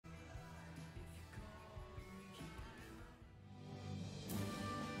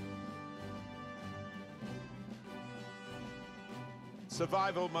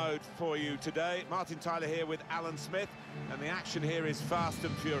survival mode for you today. Martin Tyler here with Alan Smith, and the action here is fast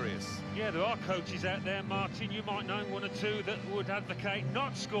and furious. Yeah, there are coaches out there, Martin, you might know one or two that would advocate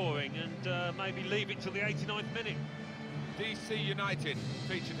not scoring and maybe leave it till the 89th minute. DC United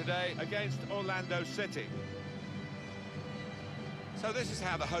feature today against Orlando City. So this is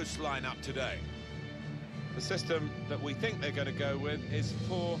how the hosts line up today. The system that we think they're going to go with is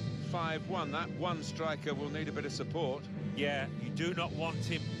 4-5-1. That one striker will need a bit of support. Yeah, you do not want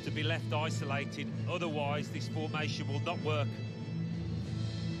him to be left isolated, otherwise this formation will not work.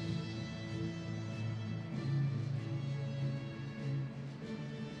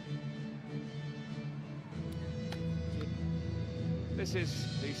 This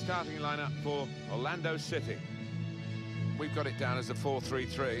is the starting lineup for Orlando City. We've got it down as a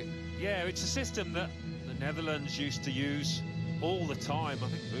 4-3-3. Yeah, it's a system that the Netherlands used to use all the time. I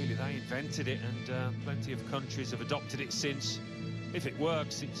think really they invented it, and plenty of countries have adopted it since. If it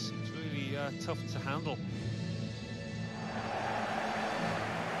works, it's really tough to handle.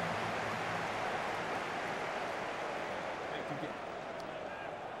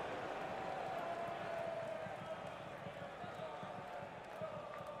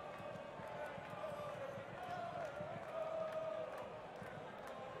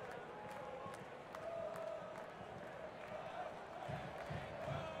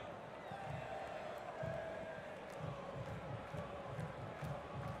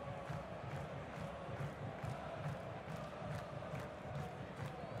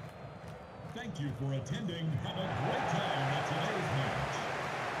 Thank you for attending. Have a great time at today's match.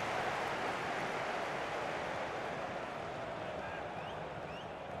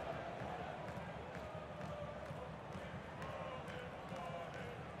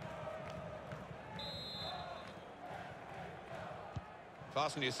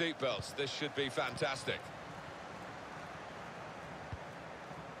 Fasten your seatbelts. This should be fantastic.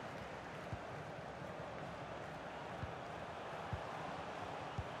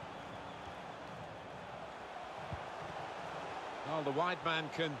 Well, the wide man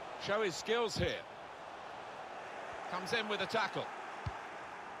can show his skills here. Comes in with a tackle.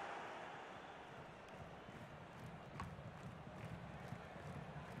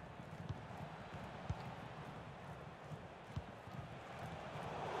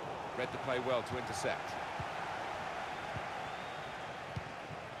 Read the play well to intercept.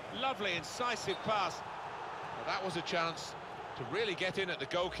 Lovely, incisive pass. Well, that was a chance to really get in at the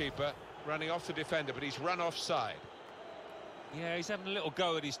goalkeeper, running off the defender, but he's run offside. Yeah, he's having a little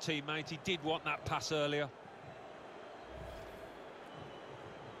go at his teammate. He did want that pass earlier.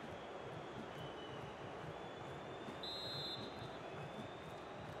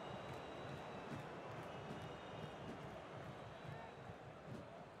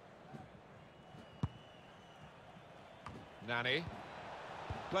 Nani.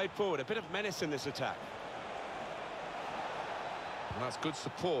 Played forward, a bit of menace in this attack. And that's good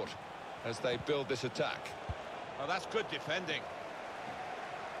support as they build this attack. Oh, that's good defending.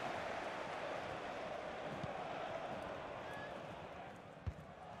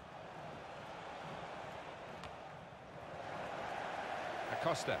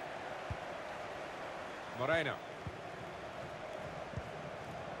 Acosta. Moreno.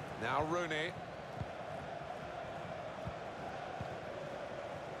 Now Rooney.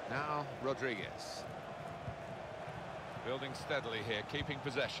 Now Rodriguez. Building steadily here, keeping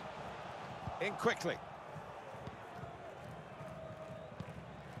possession. In quickly.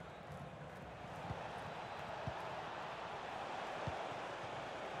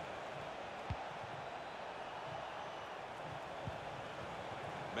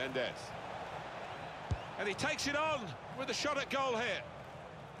 Mendes. And he takes it on with a shot at goal here.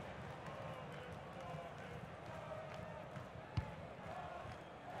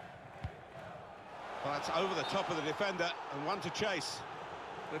 Well, that's over the top of the defender and one to chase.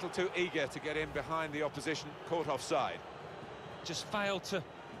 A little too eager to get in behind the opposition, caught offside. Just failed to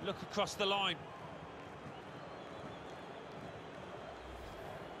look across the line.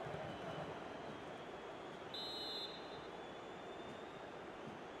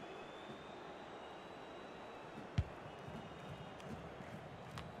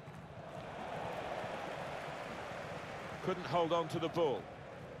 Couldn't hold on to the ball.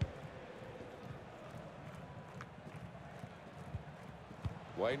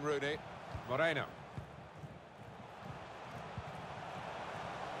 Wayne Rooney. Moreno.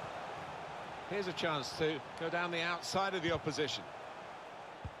 Here's a chance to go down the outside of the opposition.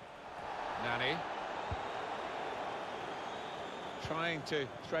 Nani. Trying to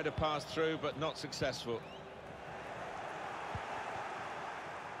thread a pass through, but not successful.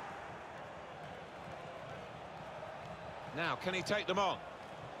 Now, can he take them on?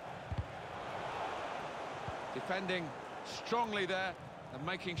 Defending strongly there and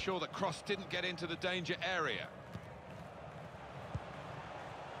making sure that cross didn't get into the danger area.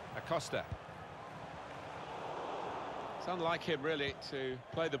 Acosta. It's unlike him, really, to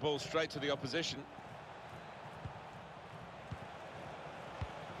play the ball straight to the opposition.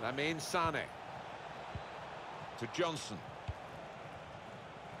 Lamine Sane. To Johnson.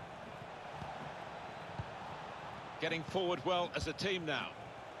 Getting forward well as a team now.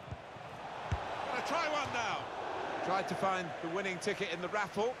 Gonna try one now. Tried to find the winning ticket in the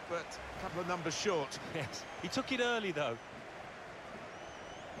raffle, but a couple of numbers short. Yes, he took it early, though.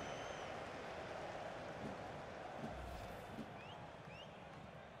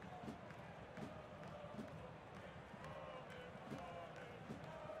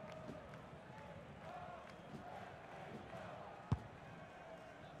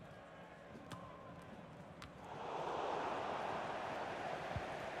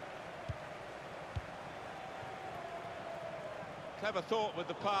 Clever thought with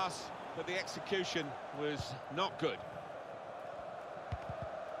the pass, but the execution was not good.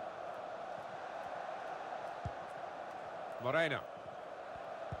 Moreno.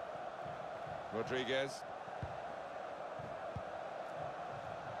 Rodriguez.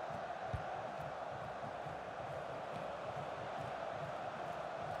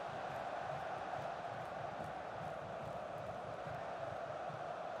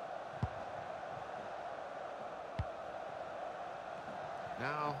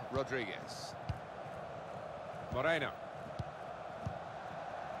 Now Rodriguez. Moreno.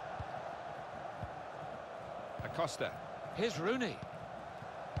 Acosta. Here's Rooney.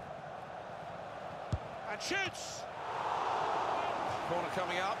 And shoots! Corner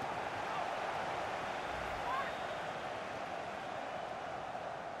coming up.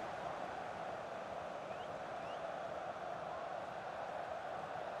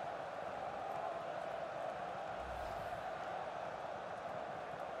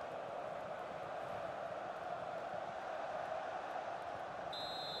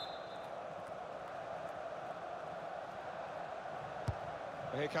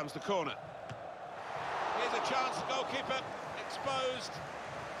 Here comes the corner. Here's a chance, goalkeeper exposed.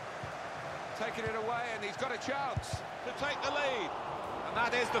 Taking it away, and he's got a chance to take the lead. And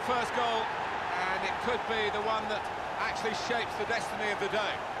that is the first goal, and it could be the one that actually shapes the destiny of the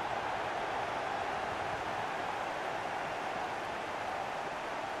day.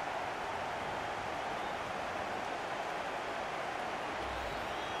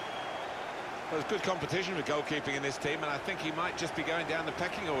 Well, there's good competition for goalkeeping in this team, and I think he might just be going down the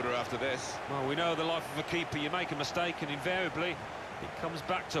pecking order after this. Well, we know the life of a keeper. You make a mistake, and invariably it comes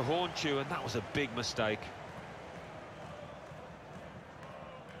back to haunt you, and that was a big mistake.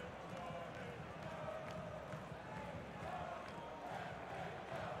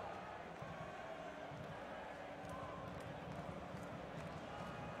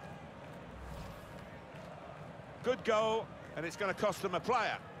 Good goal, and it's going to cost them a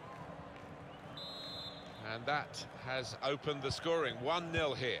player. And that has opened the scoring.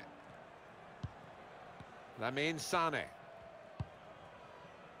 1-0 here. Lamine Sane.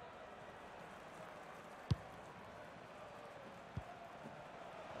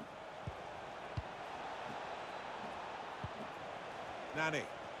 Nani.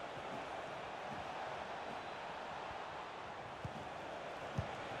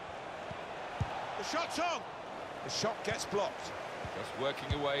 The shot's on. The shot gets blocked. Just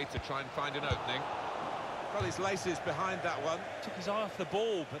working away to try and find an opening. Well, his laces behind that one. Took his eye off the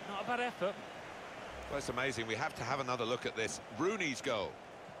ball, but not a bad effort. Well, it's amazing. We have to have another look at this. Rooney's goal.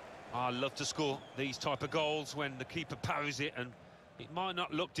 I love to score these type of goals when the keeper parries it, and it might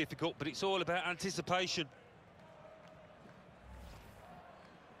not look difficult, but it's all about anticipation.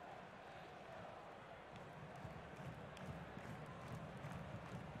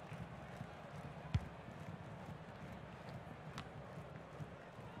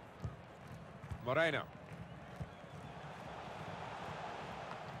 Moreno.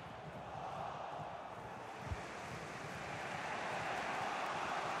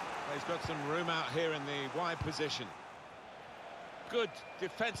 He's got some room out here in the wide position. Good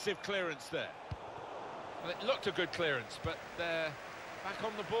defensive clearance there. Well, it looked a good clearance, but they're back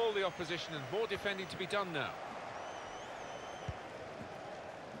on the ball, the opposition, and more defending to be done now.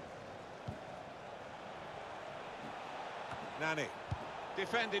 Nani.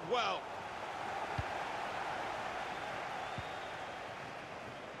 Defended well.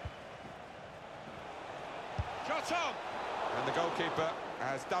 Shot on! And the goalkeeper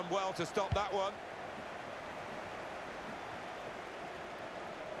has done well to stop that one.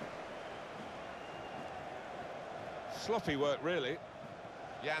 sloppy work, really.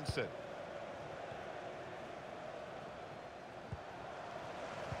 Janssen.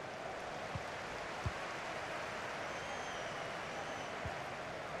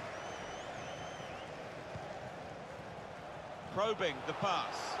 Probing the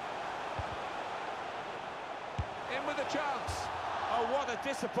pass. In with a chance. Oh, what a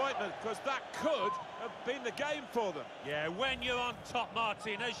disappointment, because that could have been the game for them. Yeah, when you're on top,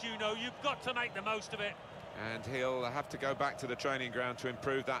 Martin, as you know, you've got to make the most of it. And he'll have to go back to the training ground to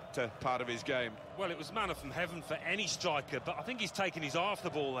improve that part of his game. Well, it was manna from heaven for any striker, but I think he's taken his eye off the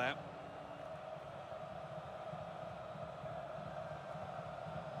ball there.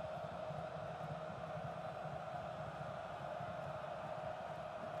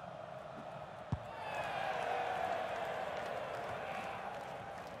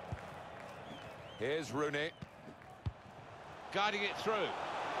 Here's Rooney, guiding it through.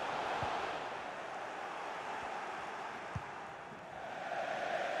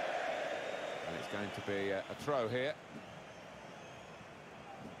 And it's going to be a throw here.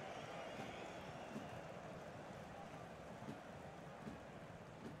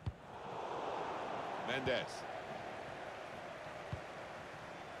 Mendes.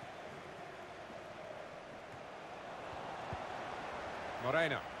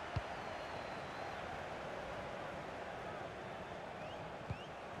 Moreno.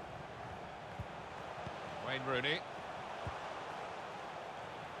 Wayne Rooney.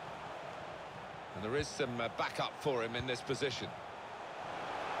 And there is some backup for him in this position.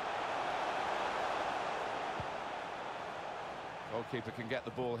 Goalkeeper can get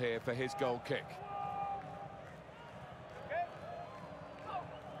the ball here for his goal kick.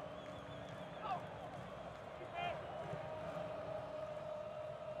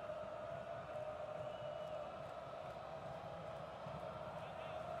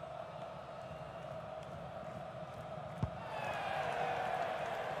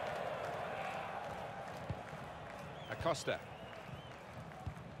 Costa.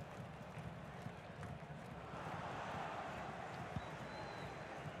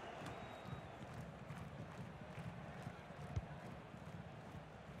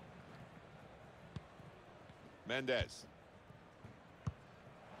 Mendes.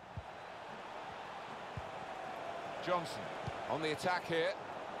 Johnson on the attack here.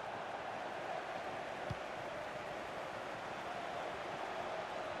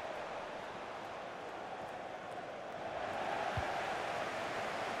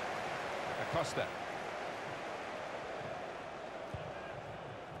 Costa.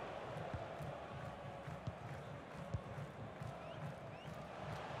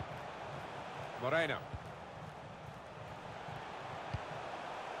 Moreno.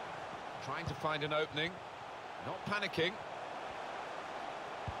 Trying to find an opening, not panicking.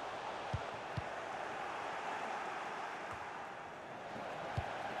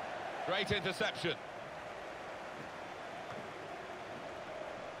 Great interception.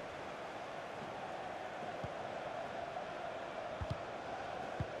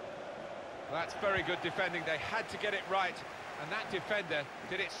 That's very good defending. They had to get it right, and that defender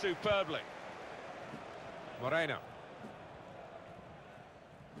did it superbly. Moreno.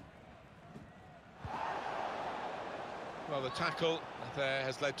 Well, the tackle there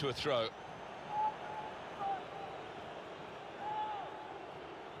has led to a throw.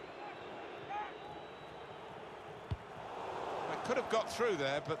 They could have got through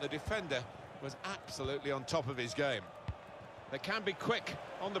there, but the defender was absolutely on top of his game. They can be quick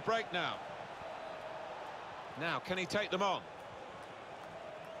on the break now. Now, can he take them on?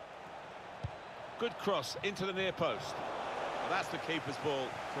 Good cross into the near post. Well, that's the keeper's ball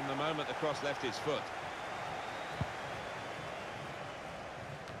from the moment the cross left his foot.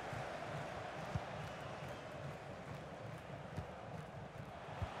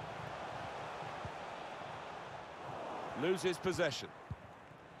 Loses possession.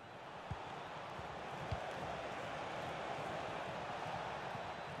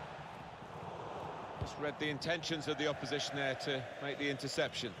 Just read the intentions of the opposition there to make the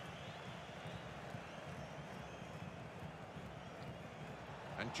interception.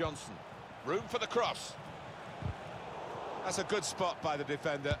 And Johnson, room for the cross. That's a good spot by the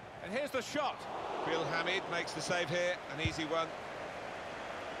defender. And here's the shot. Bill Hamid makes the save here, an easy one.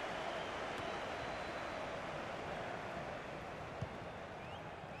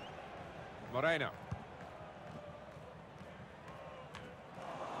 Moreno.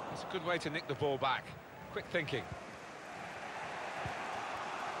 It's a good way to nick the ball back. Quick thinking.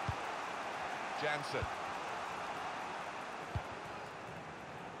 Janssen.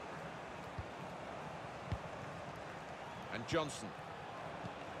 And Johnson.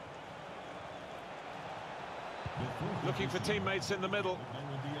 Looking for teammates in the middle. There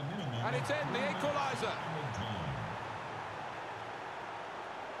will be a minimum And it's in, the equaliser. of time.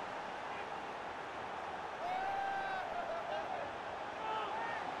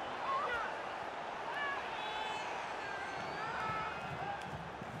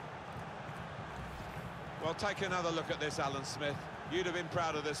 Well, take another look at this, Alan Smith. You'd have been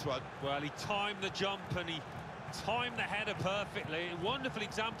proud of this one. Well, he timed the jump and he timed the header perfectly. A wonderful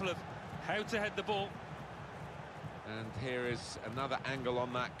example of how to head the ball. And here is another angle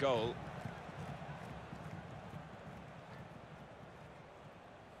on that goal.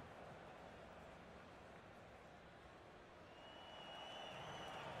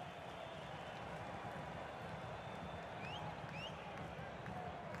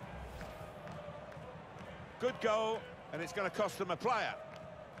 Good goal, and it's going to cost them a player.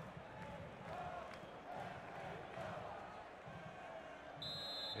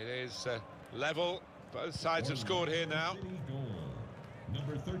 It is level. Both sides have scored here now. City goal.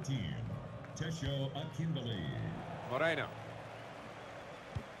 Number 13, Tesho Akindele. Moreno.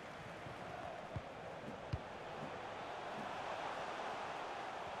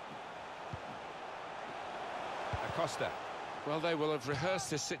 Acosta. Well, they will have rehearsed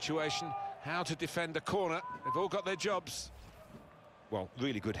this situation, how to defend a corner. They've all got their jobs. Well,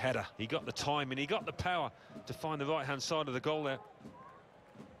 really good header. He got the time and he got the power to find the right-hand side of the goal there.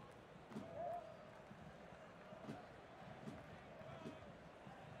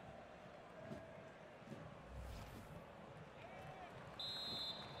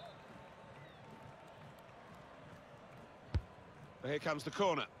 Here comes the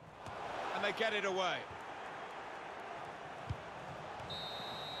corner. And they get it away.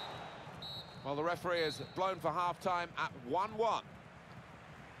 Well, the referee has blown for half-time at 1-1.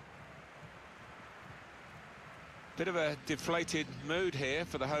 Bit of a deflated mood here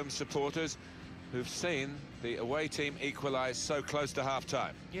for the home supporters who've seen the away team equalise so close to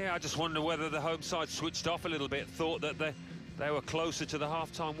half-time. Yeah, I just wonder whether the home side switched off a little bit, thought that they were closer to the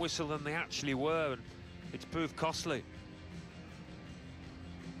half-time whistle than they actually were, and it's proved costly.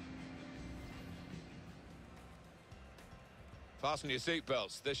 Fasten your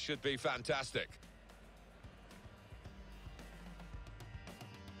seatbelts, this should be fantastic.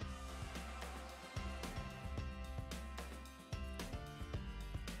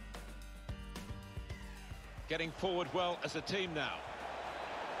 Getting forward well as a team now.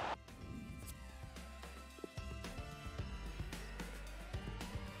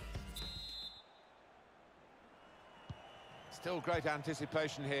 Still great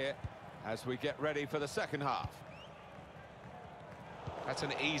anticipation here as we get ready for the second half. That's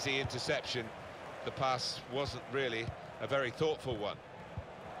an easy interception. The pass wasn't really a very thoughtful one.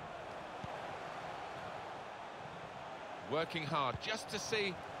 Working hard just to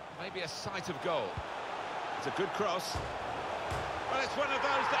see maybe a sight of goal. It's a good cross. Well, it's one of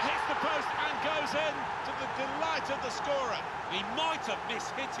those that hits the post and goes in to the delight of the scorer. He might have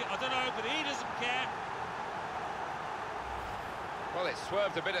mishit it, I don't know, but he doesn't care. Well, it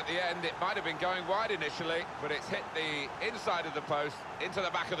swerved a bit at the end. It might have been going wide initially, but it's hit the inside of the post into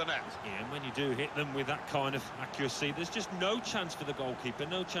the back of the net. Yeah, and when you do hit them with that kind of accuracy, there's just no chance for the goalkeeper,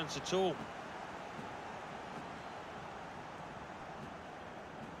 no chance at all.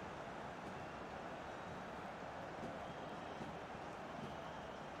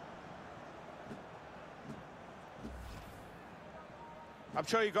 I'm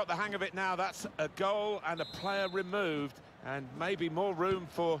sure you got the hang of it now. That's a goal and a player removed, and maybe more room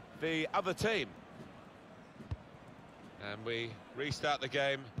for the other team. And we restart the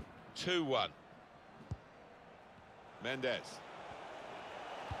game 2-1. Mendes.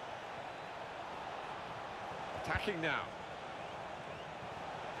 Attacking now.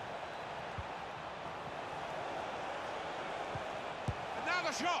 And now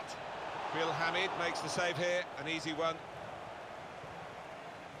the shot! Bill Hamid makes the save here, an easy one.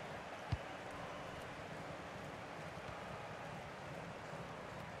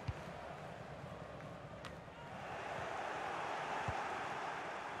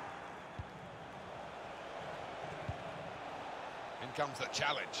 In comes the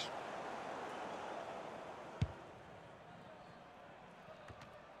challenge.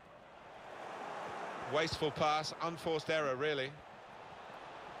 Wasteful pass, unforced error, really.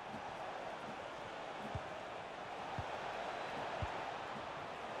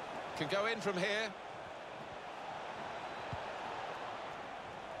 Can go in from here.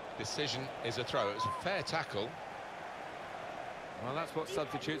 Decision is a throw. It was a fair tackle. Well, that's what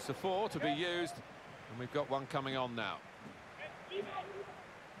substitutes are for, to be used. And we've got one coming on now.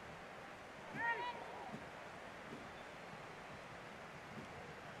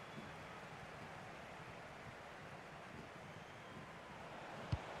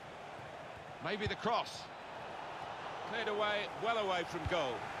 Maybe the cross. Cleared away, well away from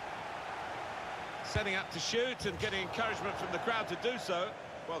goal. Setting up to shoot and getting encouragement from the crowd to do so.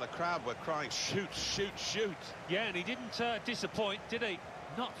 Well, the crowd were crying, shoot, shoot, shoot. Yeah, and he didn't disappoint, did he?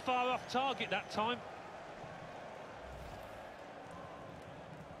 Not far off target that time.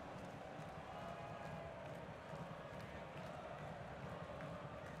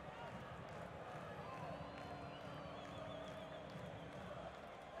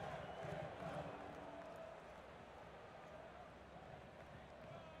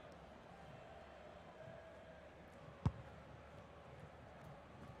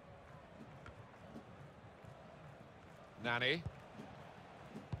 Nani.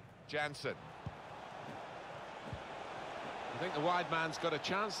 Jansen. I think the wide man's got a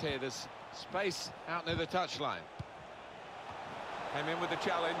chance here. There's space out near the touchline. Came in with the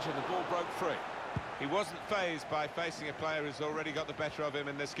challenge and the ball broke free. He wasn't fazed by facing a player who's already got the better of him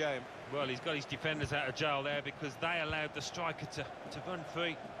in this game. Well, he's got his defenders out of jail there because they allowed the striker to run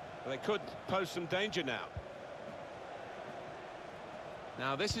free. But they could pose some danger now.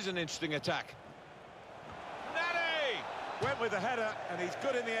 Now, this is an interesting attack. Went with the header, and he's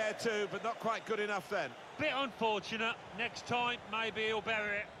good in the air too, but not quite good enough then. Bit unfortunate. Next time, maybe he'll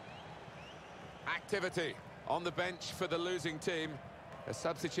bury it. Activity on the bench for the losing team. A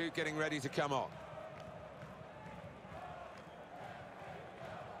substitute getting ready to come on.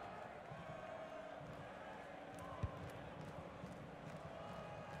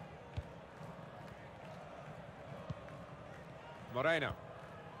 Moreno.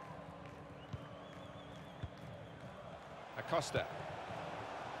 Acosta.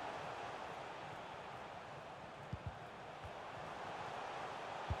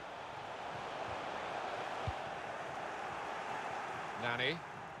 Nani.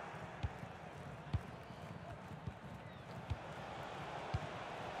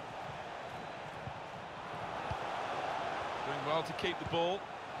 Doing well to keep the ball.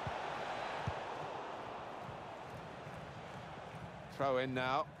 Throw in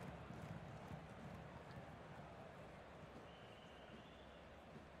now.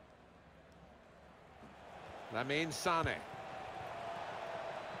 That means Sane.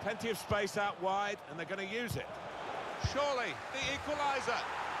 Plenty of space out wide, and they're going to use it. Surely, the equaliser.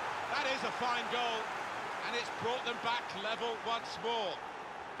 That is a fine goal, and it's brought them back level once more.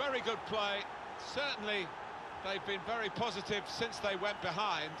 Very good play. Certainly, they've been very positive since they went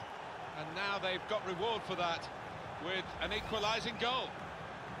behind, and now they've got reward for that with an equalising goal.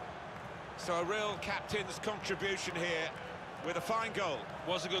 So a real captain's contribution here with a fine goal.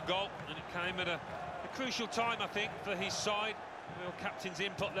 Was a good goal, and it came at a crucial time, I think, for his side. Real captain's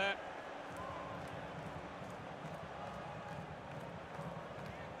input there.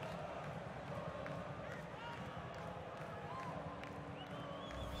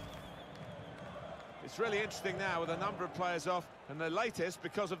 It's really interesting now with a number of players off, and the latest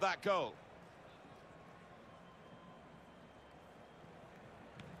because of that goal.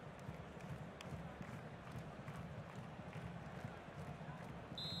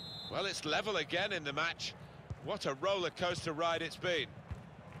 Well, it's level again in the match. What a roller coaster ride it's been.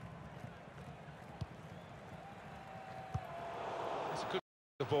 It's a good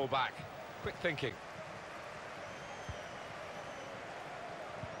the ball back. Quick thinking.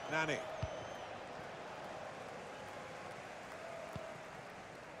 Nani.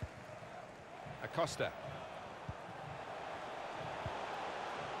 Acosta.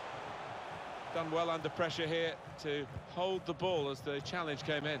 Done well under pressure here to hold the ball as the challenge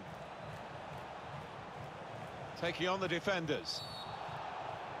came in. Taking on the defenders.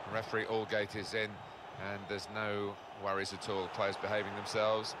 Referee Allgate is in, and there's no worries at all. Players behaving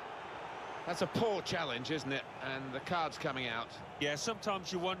themselves. That's a poor challenge, isn't it? And the card's coming out. Yeah,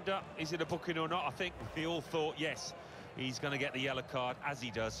 sometimes you wonder, is it a booking or not? I think we all thought, yes, he's going to get the yellow card, as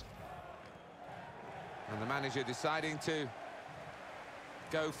he does. And the manager deciding to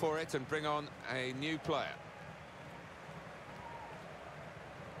go for it and bring on a new player.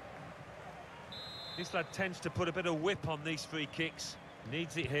 This lad tends to put a bit of whip on these free kicks.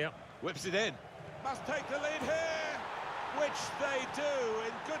 Needs it here. Whips it in. Must take the lead here, which they do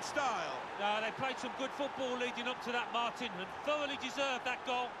in good style. They played some good football leading up to that, Martin, and thoroughly deserved that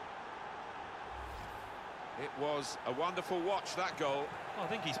goal. It was a wonderful watch, that goal. I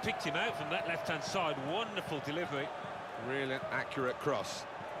think he's picked him out from that left-hand side. Wonderful delivery. Really accurate cross.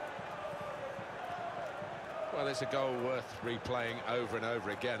 Well, it's a goal worth replaying over and over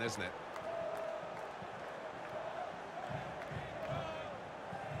again, isn't it?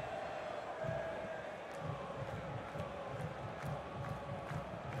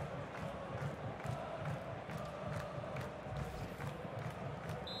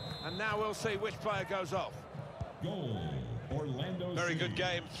 And now we'll see which player goes off. Goal, Orlando Very City. good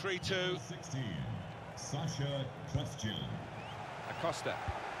game, 3-2. 16, Sasha Question. Acosta.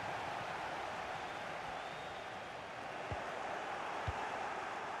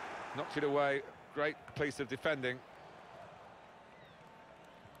 Knocked it away. Great piece of defending.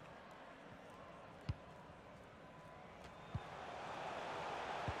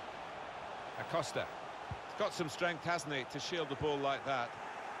 Acosta. He's got some strength, hasn't he, to shield the ball like that.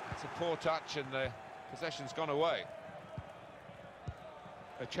 That's a poor touch and the possession's gone away.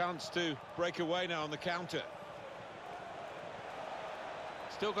 A chance to break away now on the counter.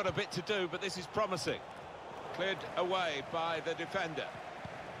 Still got a bit to do, but this is promising. Cleared away by the defender.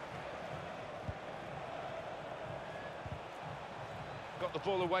 Got the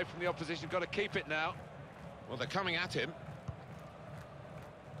ball away from the opposition, got to keep it now. Well, they're coming at him.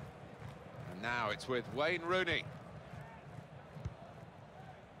 And now it's with Wayne Rooney.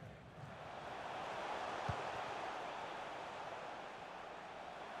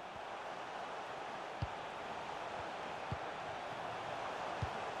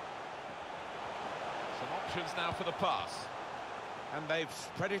 Some options now for the pass. And they've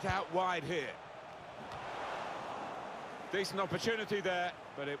spread it out wide here. Decent opportunity there,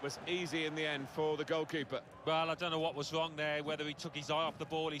 but it was easy in the end for the goalkeeper. Well, I don't know what was wrong there, whether he took his eye off the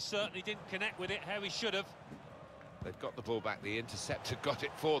ball. He certainly didn't connect with it how he should have. They've got the ball back, the interceptor got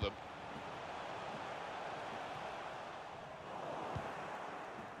it for them.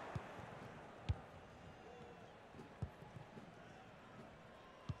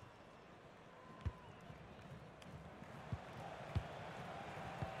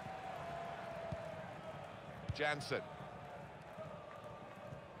 Jansen.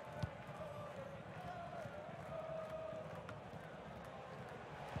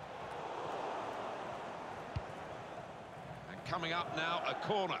 Coming up now, a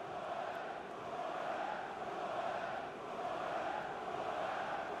corner.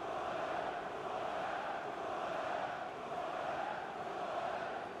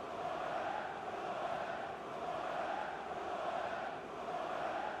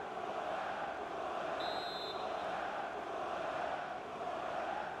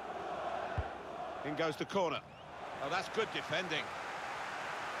 In goes the corner. Oh, that's good defending.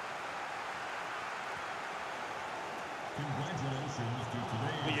 Congratulations to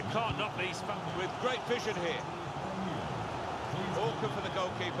today. But you can't knock these With great vision here. Awkward for the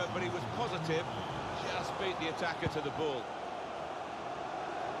goalkeeper, but he was positive. Just beat the attacker to the ball.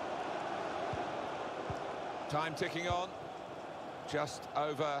 Time ticking on. Just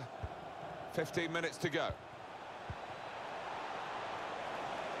over 15 minutes to go.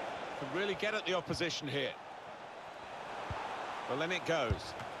 Can really get at the opposition here. Well, in it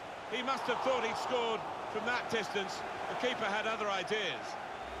goes. He must have thought he'd scored from that distance. The keeper had other ideas.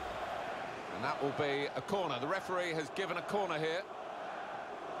 And that will be a corner. The referee has given a corner here.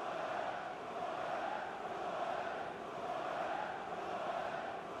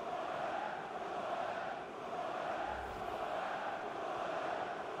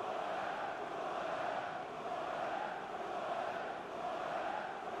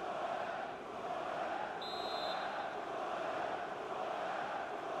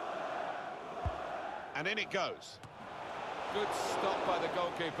 And in it goes. Good stop by the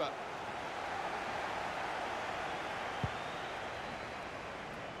goalkeeper.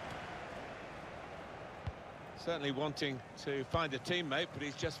 Certainly wanting to find a teammate, but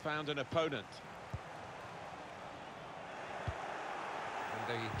he's just found an opponent.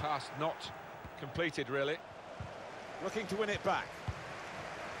 And the pass not completed, really. Looking to win it back.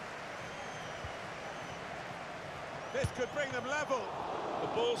 This could bring them level. The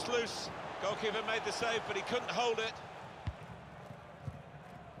ball's loose. Goalkeeper made the save, but he couldn't hold it.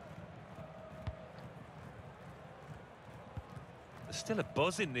 There's still a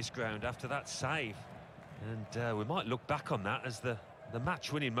buzz in this ground after that save. And we might look back on that as the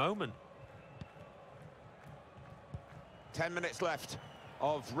match-winning moment. 10 minutes left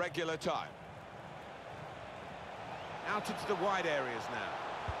of regular time. Out into the wide areas now.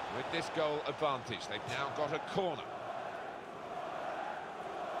 With this goal advantage, they've now got a corner.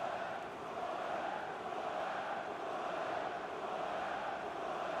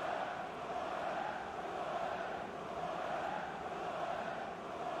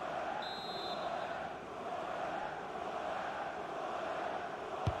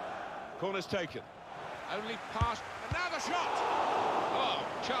 Corner's taken. Only pass. And now the shot! Oh,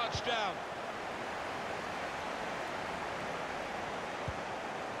 charged down.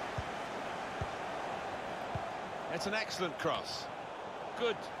 It's an excellent cross.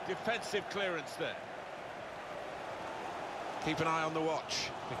 Good defensive clearance there. Keep an eye on the watch,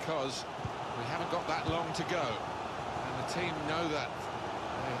 because we haven't got that long to go. And the team know that.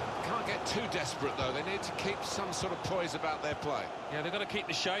 They can't get too desperate, though. They need to keep some sort of poise about their play. Yeah, they've got to keep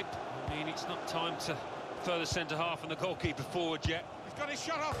the shape. I mean, it's not time to further centre-half and the goalkeeper forward yet. He's got his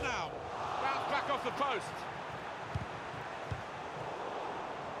shot off now. Bounce back off the post.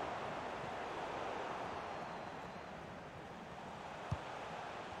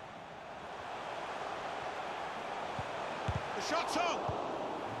 The shot's on.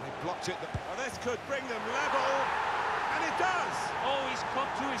 They blocked it. Well, this could bring them level. And it does. Oh, he's come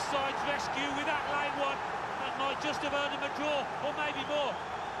to his side's rescue with that late one. That might just have earned him a draw, or maybe more.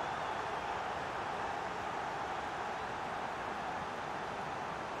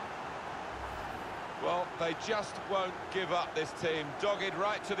 Well, they just won't give up, this team. Dogged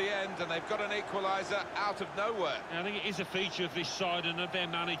right to the end, and they've got an equaliser out of nowhere. And I think it is a feature of this side and of their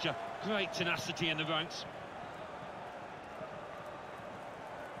manager. Great tenacity in the ranks.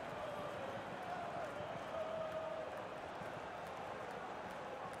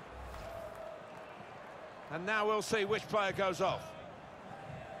 And now we'll see which player goes off.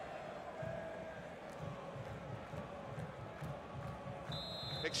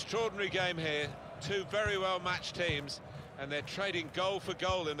 Extraordinary game here. Two very well-matched teams, and they're trading goal for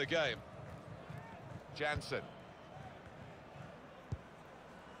goal in the game. Jansen.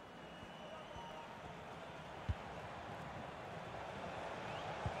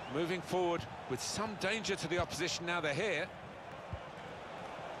 Moving forward with some danger to the opposition now they're here.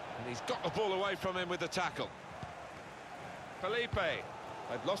 And he's got the ball away from him with the tackle. Felipe.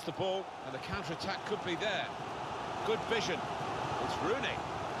 They've lost the ball, and the counter-attack could be there. Good vision. It's Rooney.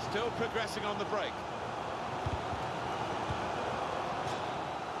 Still progressing on the break.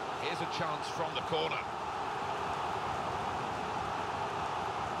 Here's a chance from the corner.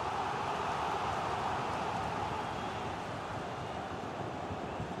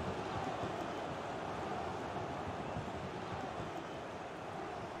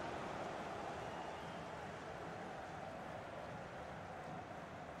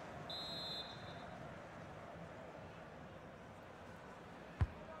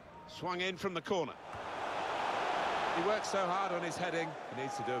 Swung in from the corner. He works so hard on his heading, he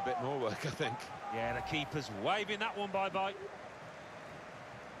needs to do a bit more work, I think. Yeah, the keeper's waving that one bye-bye.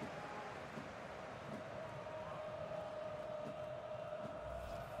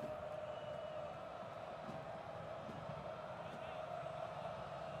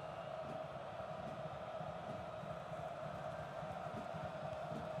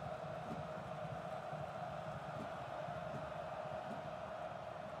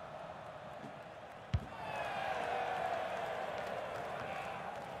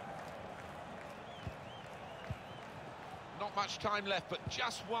 Not much time left, but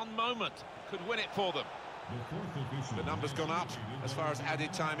just one moment could win it for them. The number's gone up. As far as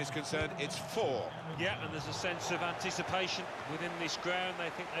added time is concerned, it's 4. Yeah, and there's a sense of anticipation within this ground. They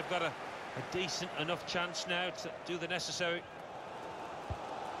think they've got a decent enough chance now to do the necessary.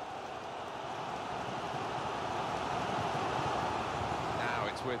 Now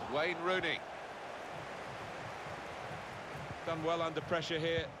it's with Wayne Rooney. Done well under pressure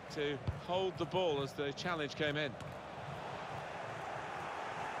here to hold the ball as the challenge came in.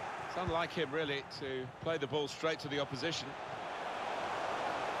 It's unlike him, really, to play the ball straight to the opposition.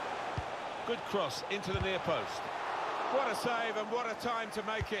 Good cross into the near post. What a save, and what a time to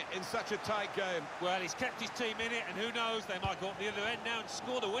make it in such a tight game. Well, he's kept his team in it, and who knows, they might go up the other end now and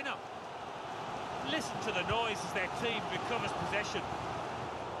score the winner. Listen to the noise as their team recovers possession.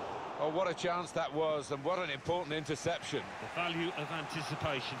 Oh, what a chance that was, and what an important interception. The value of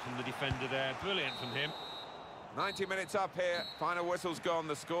anticipation from the defender there, brilliant from him. 90 minutes up here, final whistle's gone,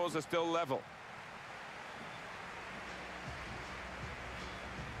 the scores are still level.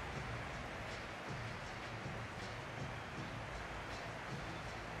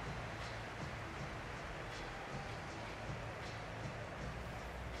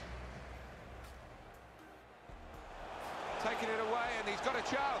 Taking it away, and he's got a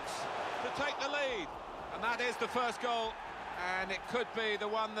chance to take the lead. And that is the first goal, and it could be the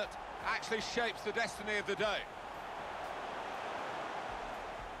one that actually shapes the destiny of the day.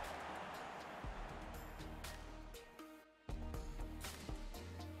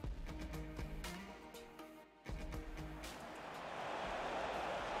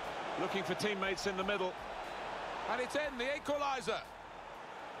 Looking for teammates in the middle. And it's in, the equaliser.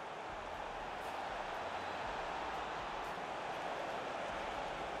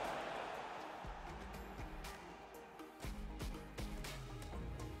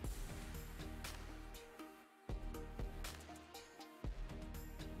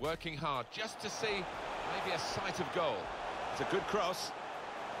 Working hard just to see maybe a sight of goal. It's a good cross.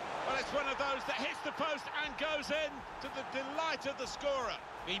 Well, it's one of those that hits the post and goes in to the delight of the scorer.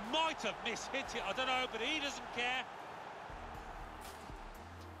 He might have mishit it, I don't know, but he doesn't care.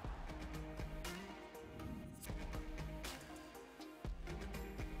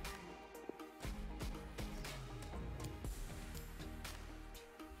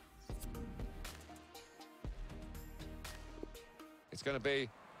 It's going to be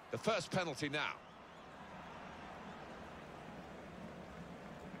the first penalty now.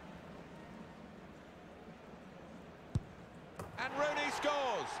 And Rooney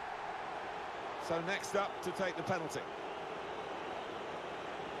scores. So next up to take the penalty.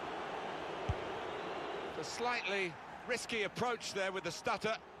 A slightly risky approach there with the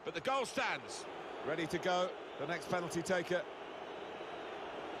stutter, but the goal stands. Ready to go, the next penalty taker.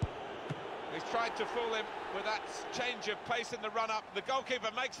 He's tried to fool him with that change of pace in the run-up. The goalkeeper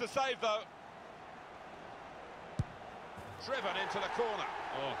makes the save, though. Driven into the corner.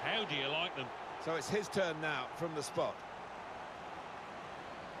 Oh, how do you like them? So it's his turn now from the spot.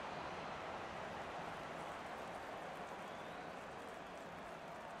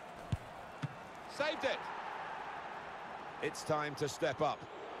 Saved it. It's time to step up.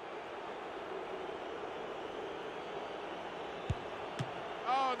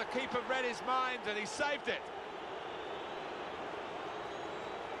 Oh, the keeper read his mind and he saved it.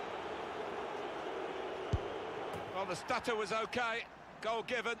 Well, the stutter was okay. Goal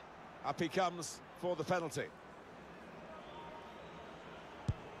given. Up he comes for the penalty.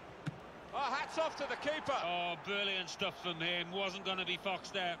 Oh, hats off to the keeper. Oh, brilliant stuff from him. Wasn't going to be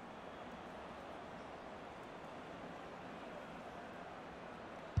foxed out.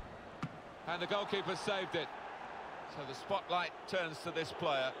 And the goalkeeper saved it. So the spotlight turns to this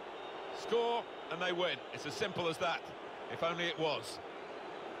player. Score and they win. It's as simple as that. If only it was.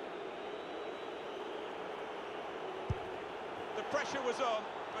 The pressure was on,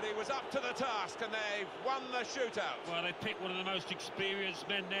 but he was up to the task and they won the shootout. Well, they picked one of the most experienced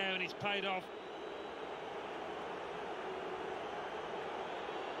men now and it's paid off.